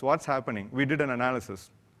timeouts? What's happening? We did an analysis.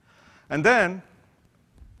 And then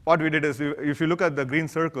what we did is, if you look at the green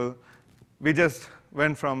circle, we just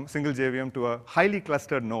went from single JVM to a highly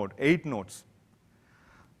clustered node, 8 nodes.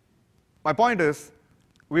 My point is,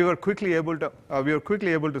 we were quickly able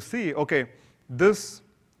to see, okay, there's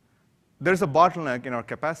a bottleneck in our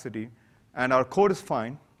capacity, and our code is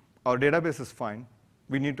fine, our database is fine.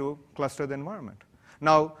 We need to cluster the environment.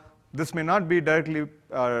 Now, this may not be directly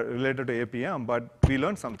related to APM, but we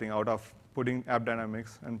learned something out of putting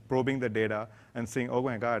AppDynamics and probing the data and saying, oh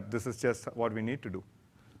my God, this is just what we need to do.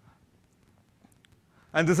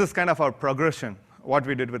 And this is kind of our progression, what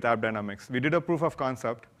we did with AppDynamics. We did a proof of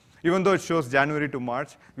concept. Even though it shows January to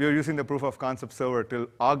March, we were using the proof of concept server till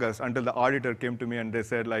August, until the auditor came to me and they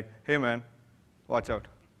said, like, hey, man, watch out.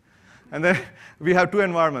 And then we have 2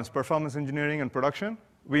 environments, performance engineering and production.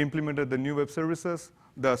 We implemented the new web services,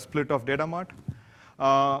 the split of data mart.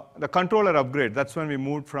 The controller upgrade, that's when we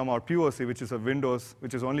moved from our POC, which is a Windows,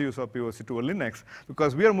 which is only used for POC, to a Linux,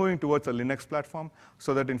 because we are moving towards a Linux platform,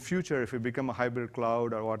 so that in future, if we become a hybrid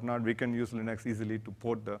cloud or whatnot, we can use Linux easily to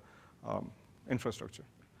port the infrastructure.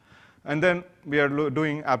 And then we are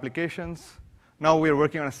doing applications. Now we are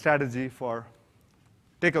working on a strategy for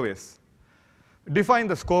takeaways. Define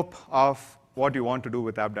the scope of what you want to do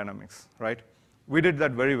with AppDynamics, right? We did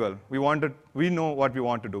that very well. We know what we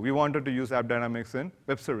want to do. We wanted to use AppDynamics in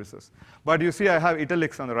web services. But you see I have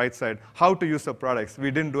italics on the right side, how to use the products. We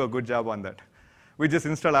didn't do a good job on that. We just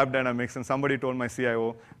installed AppDynamics, and somebody told my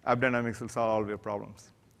CIO, AppDynamics will solve all your problems.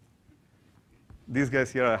 These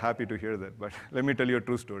guys here are happy to hear that, but let me tell you a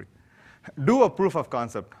true story. Do a proof of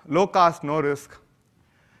concept. Low cost, no risk.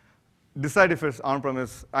 Decide if it's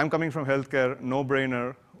on-premise. I'm coming from healthcare,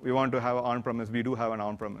 no-brainer. We want to have an on-premise. We do have an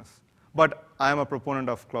on-premise. But I'm a proponent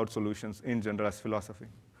of cloud solutions in general as philosophy.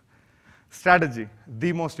 Strategy,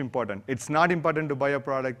 the most important. It's not important to buy a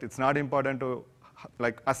product. It's not important to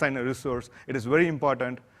assign a resource. It is very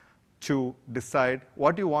important to decide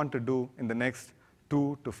what you want to do in the next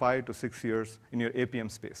 2 to 5 to 6 years in your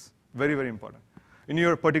APM space. Very, very important. In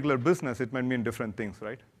your particular business, it might mean different things,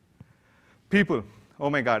 right? People, oh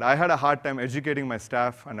my God, I had a hard time educating my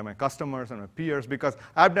staff and my customers and my peers, because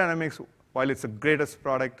AppDynamics, while it's the greatest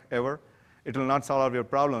product ever, it will not solve all your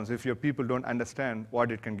problems if your people don't understand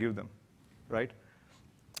what it can give them, right?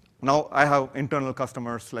 Now I have internal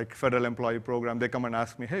customers like federal employee program. They come and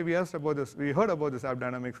ask me, hey, we heard about this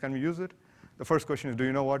AppDynamics. Can we use it? The first question is, do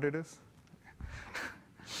you know what it is?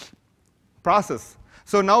 Process.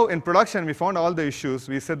 So now in production, we found all the issues.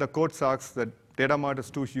 We said the code sucks, the data mart is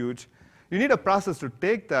too huge. You need a process to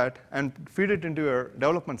take that and feed it into your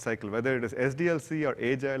development cycle, whether it is SDLC or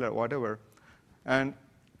Agile or whatever. And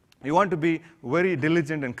you want to be very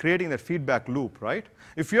diligent in creating that feedback loop, right?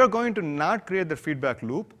 If you're going to not create the feedback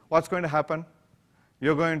loop, what's going to happen?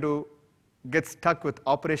 You're going to get stuck with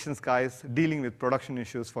operations guys dealing with production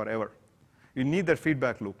issues forever. You need that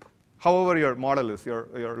feedback loop. However your model is,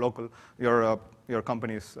 your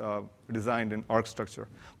company's designed in org structure.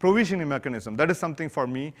 Provisioning mechanism, that is something for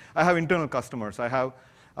me. I have internal customers. I have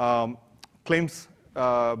claims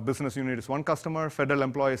business unit is one customer, federal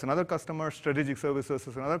employee is another customer, strategic services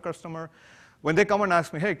is another customer. When they come and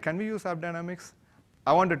ask me, hey, can we use AppDynamics?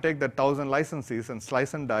 I want to take the 1,000 licenses and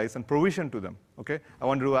slice and dice and provision to them, okay? I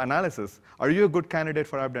want to do analysis. Are you a good candidate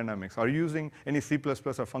for AppDynamics? Are you using any C++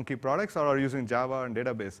 or funky products, or are you using Java and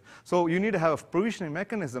database? So you need to have a provisioning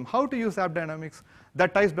mechanism. How to use AppDynamics,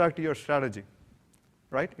 that ties back to your strategy,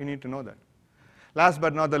 right? You need to know that. Last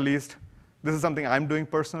but not the least, this is something I'm doing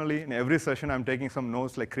personally. In every session, I'm taking some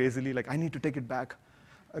notes like crazily, like I need to take it back.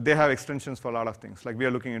 They have extensions for a lot of things. Like we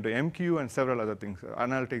are looking into MQ and several other things,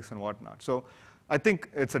 analytics and whatnot. So I think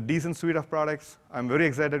it's a decent suite of products. I'm very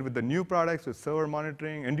excited with the new products, with server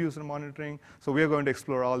monitoring, end user monitoring. So we are going to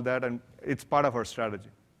explore all that, and it's part of our strategy.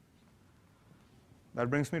 That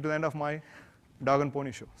brings me to the end of my dog and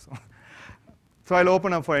pony show. So I'll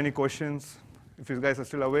open up for any questions. If you guys are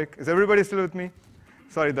still awake. Is everybody still with me?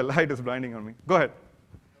 Sorry, the light is blinding on me. Go ahead.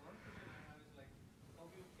 The one question I have is like, how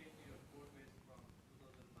you changed your code base from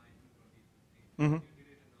 2009 to 2015? Mm-hmm. You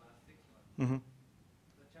did it in the last 6 months. Mm-hmm.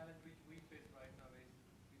 The challenge which we face right now is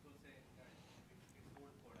people say that it's old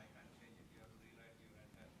code, I can't change it, you have to rewrite your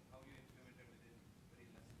entire. How you implemented within very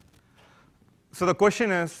less time? So the question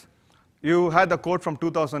is, you had the code from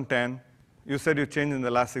 2010. You said you changed in the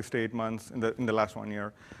last 6 to 8 months, in the last 1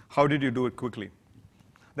 year. How did you do it quickly?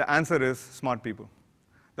 The answer is smart people.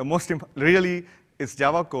 The most really, it's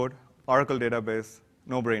Java code, Oracle database,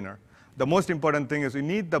 no-brainer. The most important thing is you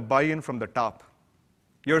need the buy-in from the top.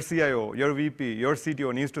 Your CIO, your VP, your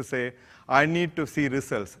CTO needs to say, I need to see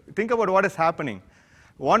results. Think about what is happening.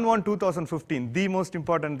 1/1/2015, the most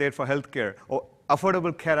important date for healthcare,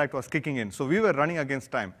 Affordable Care Act was kicking in. So we were running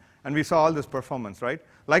against time. And we saw all this performance, right?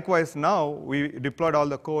 Likewise, now we deployed all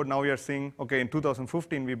the code. Now we are seeing, okay, in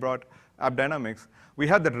 2015, we brought AppDynamics. We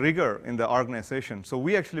had that rigor in the organization. So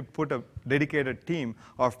we actually put a dedicated team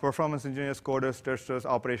of performance engineers, coders, testers,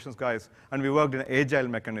 operations guys, and we worked in an agile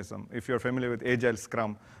mechanism, if you're familiar with agile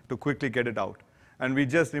Scrum, to quickly get it out. And we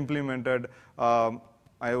just implemented,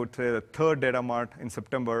 I would say, the 3rd data mart in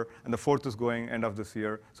September, and the 4th is going end of this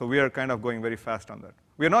year. So we are kind of going very fast on that.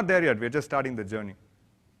 We are not there yet. We're just starting the journey.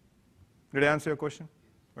 Did I answer your question?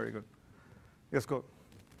 Very good. Yes, go.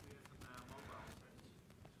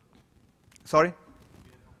 Sorry?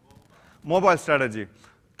 Mobile strategy.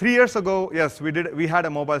 3 years ago, yes, we had a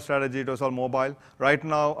mobile strategy. It was all mobile. Right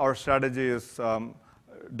now, our strategy is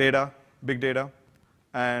data, big data,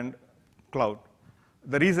 and cloud.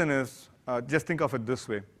 The reason is, just think of it this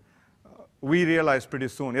way. We realized pretty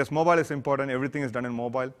soon, yes, mobile is important. Everything is done in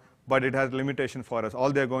mobile, but it has limitation for us.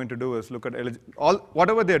 All they're going to do is look at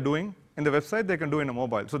whatever they're doing in the website, they can do in a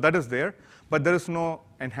mobile. So that is there, but there is no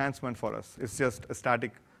enhancement for us. It's just a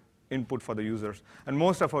static input for the users. And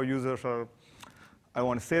most of our users are, I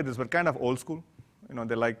want to say this, but kind of old school. You know,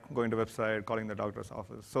 they like going to website, calling the doctor's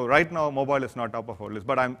office. So right now, mobile is not top of our list,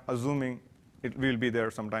 but I'm assuming it will be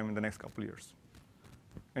there sometime in the next couple of years.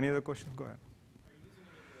 Any other questions? Go ahead. Are you using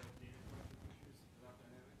any of the data collection features of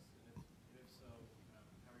AppDynamics? And if so,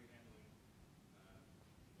 how are you handling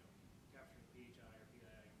capturing PHI or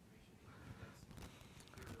PII information?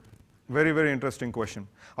 Very, very interesting question.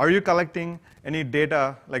 Are you collecting any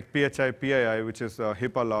data like PHI, PII, which is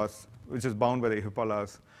HIPAA laws, which is bound by the HIPAA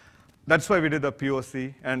laws? That's why we did the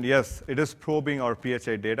POC. And yes, it is probing our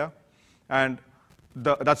PHI data. And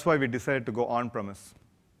that's why we decided to go on-premise.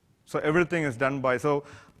 So everything is done by, so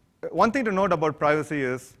one thing to note about privacy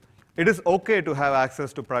is, it is okay to have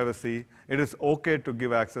access to privacy. It is okay to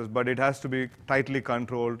give access, but it has to be tightly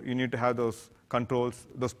controlled. You need to have those controls,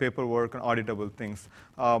 those paperwork, and auditable things.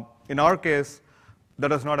 In our case,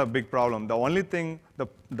 that is not a big problem. The only thing the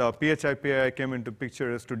PHI, PII came into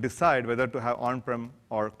picture is to decide whether to have on-prem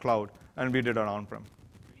or cloud, and we did it on-prem. Are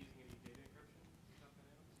you using any data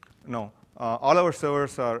encryption? No. All our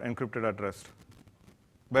servers are encrypted at rest.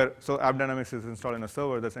 So AppDynamics is installed in a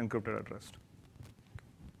server that's encrypted at rest.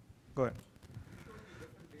 Go ahead. You showed the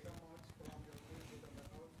different data marts from your main data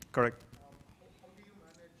warehouse. Correct. How do you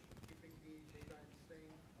manage keeping the data in sync,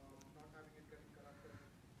 not having it getting corrupted?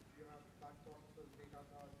 Do you have back processes, data,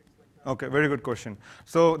 things like that? OK, very good question.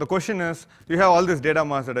 So the question is, you have all these data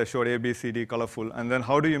marts that I showed, A, B, C, D, colorful, and then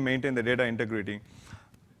how do you maintain the data integrity?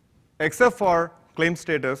 Except for claim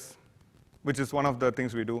status, which is one of the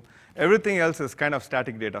things we do, everything else is kind of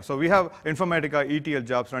static data. So we have Informatica ETL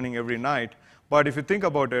jobs running every night, but if you think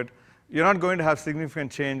about it, you're not going to have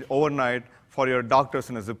significant change overnight for your doctors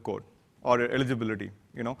in a zip code or your eligibility.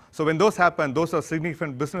 So when those happen, those are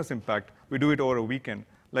significant business impact. We do it over a weekend.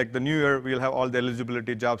 Like the new year, we'll have all the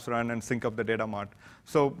eligibility jobs run and sync up the data mart.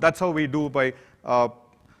 So that's how we do by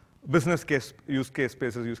business case, use case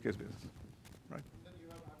basis. Right? Then you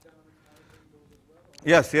have AppDynamics monitoring those as well?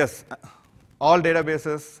 Yes, yes. All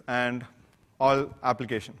databases and all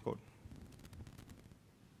application code.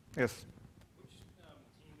 Yes? Which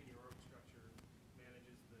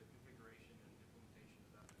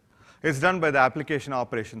It's done by the application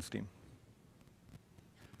operations team.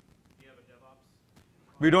 Do you have a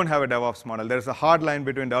DevOps? We don't have a DevOps model. There's a hard line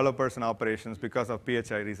between developers and operations because of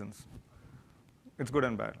PHI reasons. It's good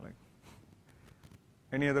and bad. Like.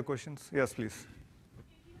 Any other questions? Yes, please.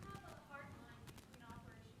 If you have a hard line between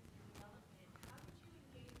operations and development,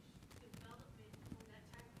 how would you engage development for that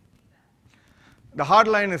type of feedback? The hard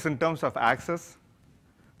line is in terms of access.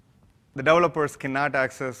 The developers cannot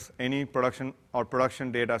access any production or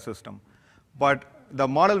production data system. But the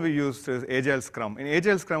model we use is Agile Scrum. In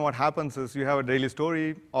Agile Scrum, what happens is you have a daily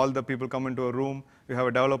story, all the people come into a room, you have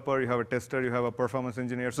a developer, you have a tester, you have a performance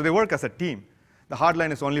engineer. So they work as a team. The hard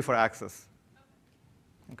line is only for access.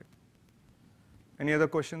 Okay. Any other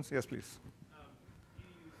questions? Yes, please. Do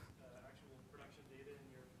you use actual production data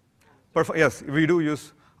in your? Yes, we do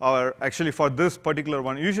use our, actually for this particular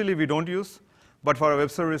one, usually we don't use, but for our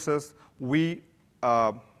web services, we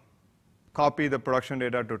copy the production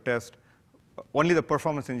data to test only the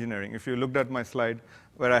performance engineering. If you looked at my slide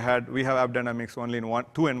where we have AppDynamics only in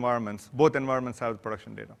two environments. Both environments have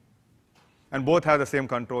production data. And both have the same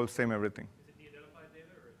controls, same everything. Is it de-identified data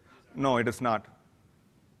or? No, it is not.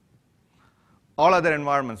 All other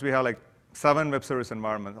environments, we have like 7 web service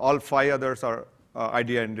environments. All 5 others are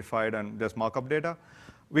ID identified and there's markup data.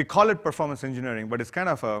 We call it performance engineering, but it's kind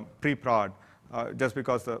of a pre-prod, just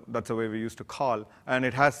because that's the way we used to call. And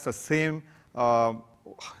it has the same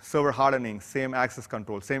server hardening, same access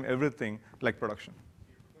control, same everything like production.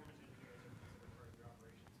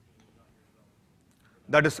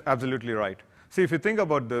 That is absolutely right. See, if you think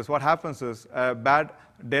about this, what happens is a bad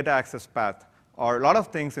data access path, or a lot of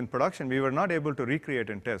things in production we were not able to recreate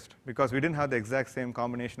and test because we didn't have the exact same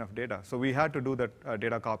combination of data. So we had to do that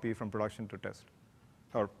data copy from production to test,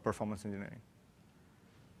 or performance engineering.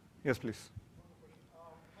 Yes, please.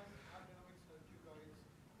 Has AppDynamics helped you guys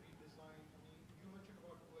redesign? I mean, you mentioned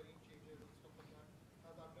about querying changes and stuff like that.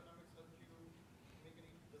 Has AppDynamics helped you make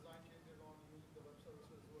any design changes on using the web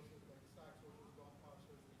services versus like stacks versus DOM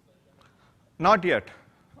parsers, things like that? Not yet.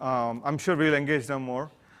 I'm sure we'll engage them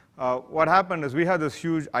more. What happened is we have this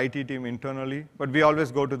huge IT team internally, but we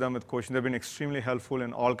always go to them with questions. They've been extremely helpful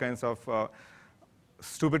in all kinds of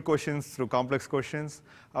stupid questions through complex questions,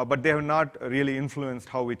 but they have not really influenced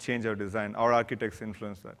how we change our design. Our architects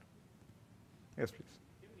influence that. Yes, please.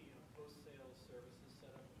 Do you have any post-sales services set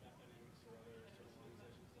up with AppDynamics or other external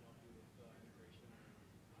organizations that help you with integration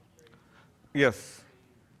or upgrades? Yes.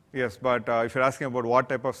 Yes, but if you're asking about what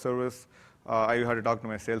type of service, you have to talk to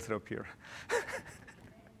my sales rep here.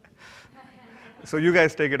 So you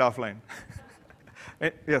guys take it offline.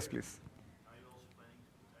 Yes, please. Are you also planning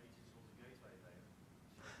to put AGIS on the gateway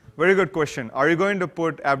layer? Very good question. Are you going to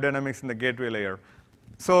put AppDynamics in the gateway layer?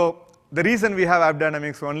 So the reason we have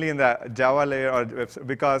AppDynamics only in the Java layer or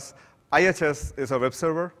because IHS is a web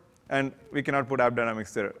server, and we cannot put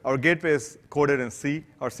AppDynamics there. Our gateway is coded in C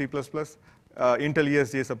or C++. Intel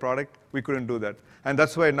ESG is a product. We couldn't do that. And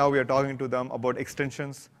that's why now we are talking to them about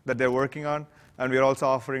extensions that they're working on. And we're also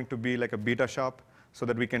offering to be like a beta shop so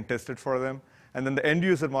that we can test it for them. And then the end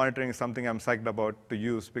user monitoring is something I'm psyched about to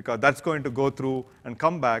use because that's going to go through and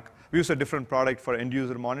come back. We use a different product for end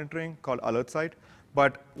user monitoring called AlertSite.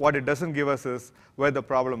 But what it doesn't give us is where the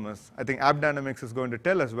problem is. I think AppDynamics is going to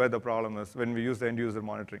tell us where the problem is when we use the end user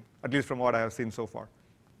monitoring, at least from what I have seen so far.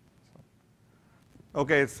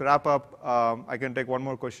 Okay, let's wrap up. I can take one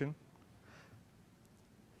more question.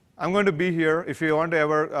 I'm going to be here. If you want to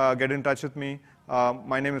ever get in touch with me,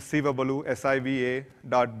 my name is Siva Balu, siva.balu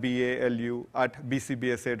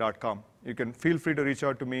 @bcbsa.com. You can feel free to reach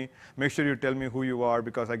out to me. Make sure you tell me who you are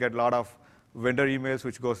because I get a lot of vendor emails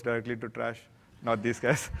which goes directly to trash. Not these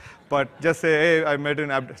guys. But just say, hey, I met in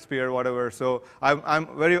AppSphere, whatever. So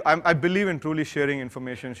I believe in truly sharing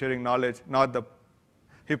information, sharing knowledge, not the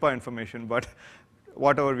HIPAA information, but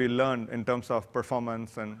whatever we learn in terms of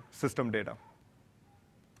performance and system data.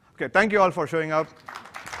 Okay, thank you all for showing up.